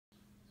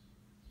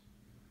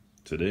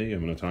Today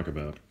I'm going to talk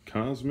about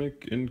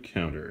Cosmic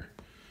Encounter.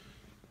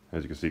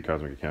 As you can see,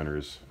 Cosmic Encounter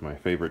is my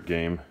favorite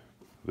game.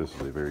 This is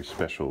a very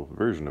special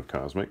version of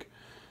Cosmic.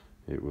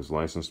 It was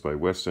licensed by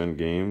West End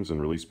Games and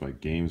released by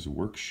Games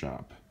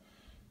Workshop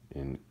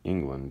in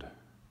England.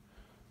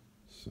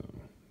 So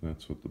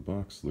that's what the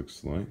box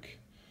looks like.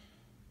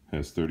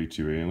 Has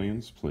 32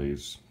 aliens,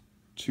 plays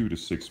 2 to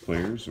 6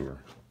 players,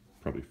 or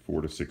probably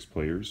 4 to 6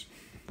 players.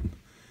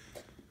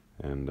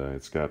 And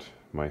it's got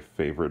my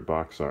favorite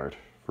box art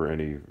for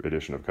any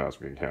edition of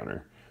Cosmic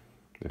Encounter.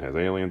 It has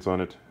aliens on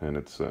it, and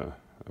it's a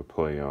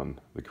play on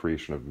the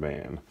creation of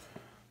man.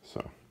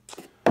 So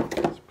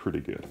it's pretty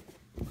good.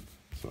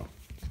 So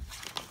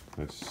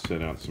let's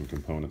set out some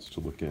components to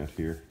look at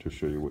here to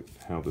show you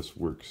how this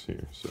works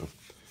here. So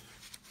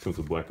it comes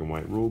with a black and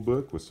white rule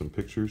book with some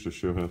pictures to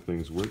show how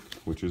things work,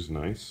 which is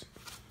nice.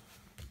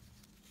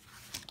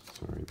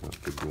 Sorry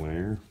about the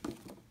glare.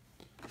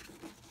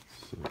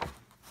 So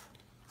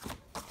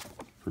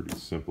pretty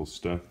simple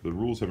stuff. The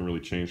rules haven't really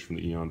changed from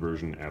the Eon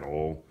version at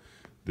all.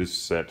 This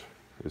set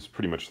is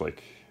pretty much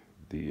like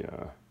the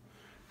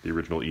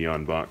original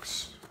Eon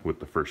box with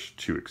the first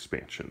 2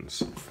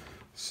 expansions.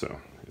 So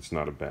it's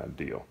not a bad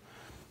deal.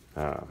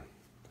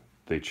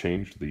 They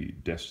changed the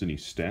Destiny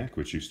stack,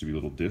 which used to be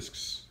little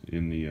discs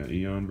in the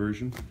Eon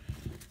version,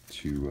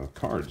 to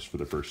cards for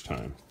the first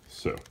time.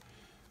 So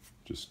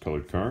just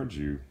colored cards,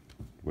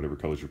 whatever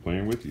colors you're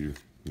playing with, you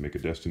make a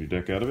Destiny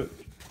deck out of it,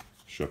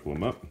 shuffle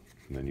them up,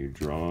 and then you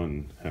draw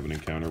and have an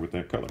encounter with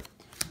that color.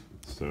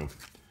 So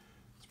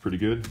it's pretty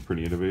good,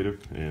 pretty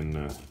innovative,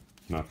 and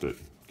not that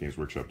Games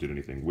Workshop did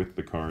anything with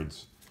the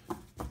cards,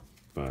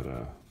 but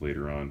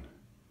later on,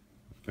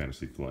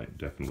 Fantasy Flight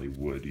definitely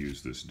would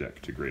use this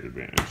deck to great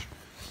advantage.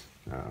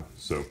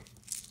 So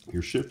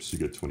your ships, you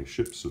get 20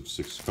 ships of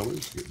 6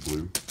 colors. You get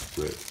blue,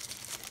 red,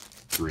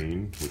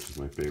 green, which is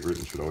my favorite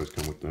and should always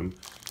come with them,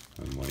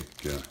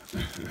 unlike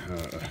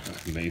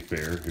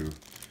Mayfair, who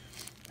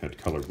had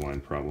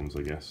colorblind problems,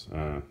 I guess.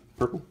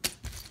 Purple,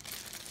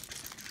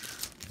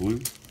 blue,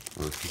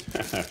 or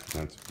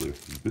that's blue.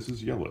 This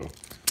is yellow,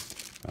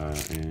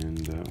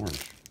 and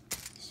orange.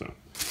 So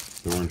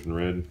the orange and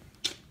red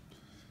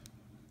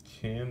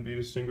can be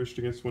distinguished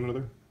against one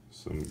another.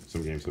 Some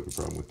games have a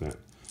problem with that.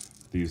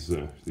 These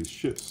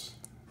ships,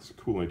 it's a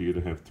cool idea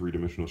to have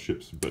 3-dimensional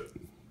ships, but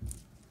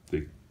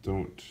they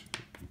don't,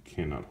 you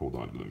cannot hold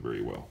on to them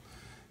very well.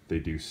 They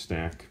do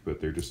stack,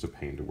 but they're just a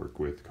pain to work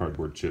with.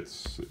 Cardboard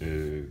chits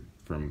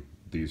from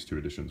these 2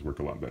 editions work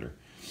a lot better.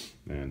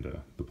 And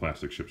the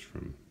plastic ships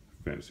from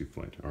Fantasy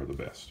Flight are the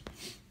best.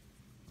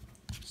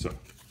 So,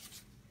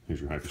 here's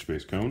your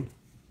hyperspace cone.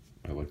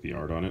 I like the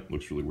art on it.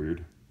 Looks really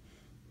weird.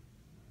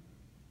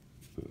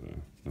 But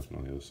nothing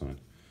on the other side.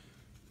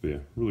 But yeah,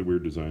 really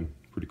weird design.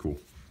 Pretty cool.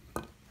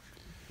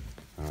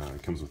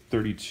 It comes with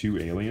 32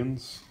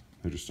 aliens.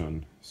 They're just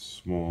on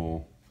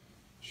small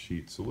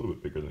sheets, a little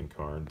bit bigger than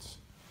cards.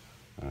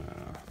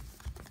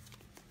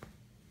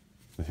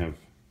 They have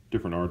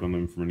different art on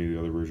them from any of the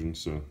other versions,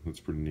 so that's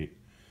pretty neat.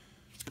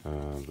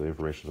 The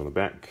information's on the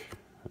back,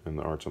 and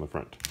the art's on the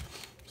front.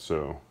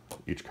 So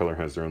each color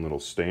has their own little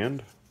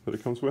stand that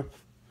it comes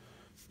with,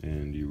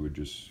 and you would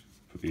just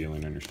put the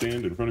alien on your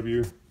stand in front of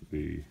you,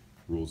 the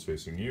rules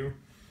facing you,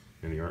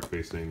 and the art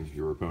facing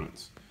your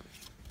opponents.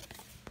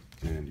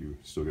 And you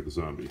still get the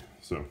zombie.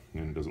 So,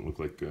 and it doesn't look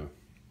like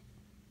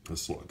a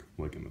slug,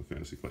 like in the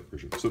Fantasy Flight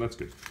version. So that's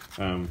good.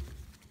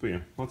 But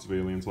yeah, lots of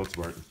aliens, lots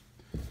of art.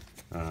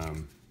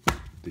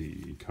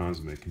 The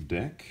Cosmic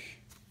deck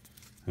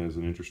has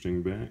an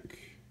interesting back.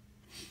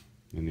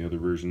 In the other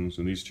versions,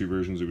 in these 2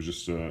 versions, it was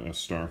just a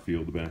star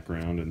field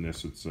background. In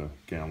this, it's a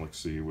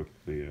galaxy with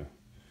the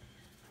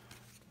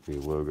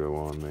logo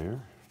on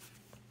there.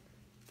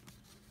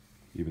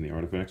 Even the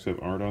artifacts have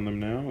art on them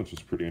now, which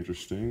is pretty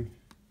interesting.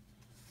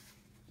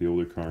 The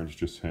older cards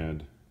just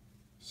had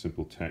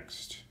simple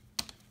text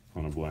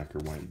on a black or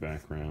white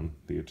background.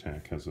 The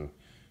attack has a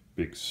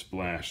big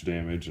splash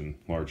damage and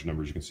large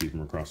numbers you can see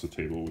from across the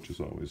table, which is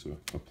always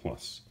a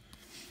plus.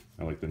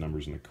 I like the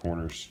numbers in the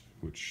corners,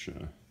 which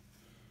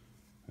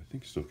I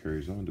think still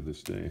carries on to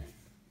this day.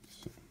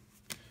 So,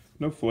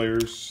 no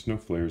flares, no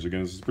flares.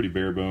 Again, this is a pretty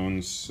bare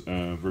bones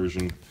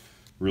version,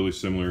 really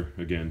similar,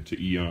 again,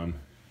 to Eon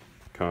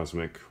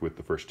Cosmic with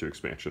the first 2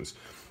 expansions.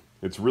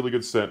 It's a really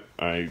good set.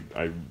 I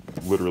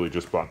literally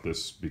just bought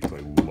this because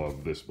I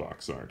love this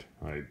box art.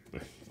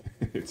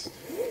 It's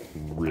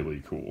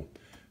really cool.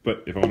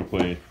 But if I want to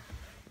play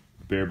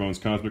bare bones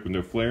Cosmic with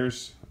no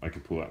flares, I can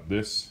pull out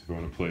this. If I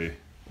want to play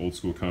old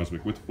school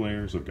Cosmic with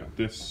flares, I've got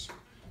this.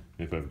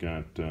 If I've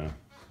got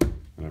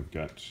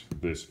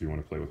this if you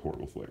want to play with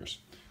horrible flares.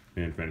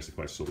 And Fantasy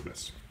Flight's still the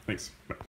best. Thanks. Bye.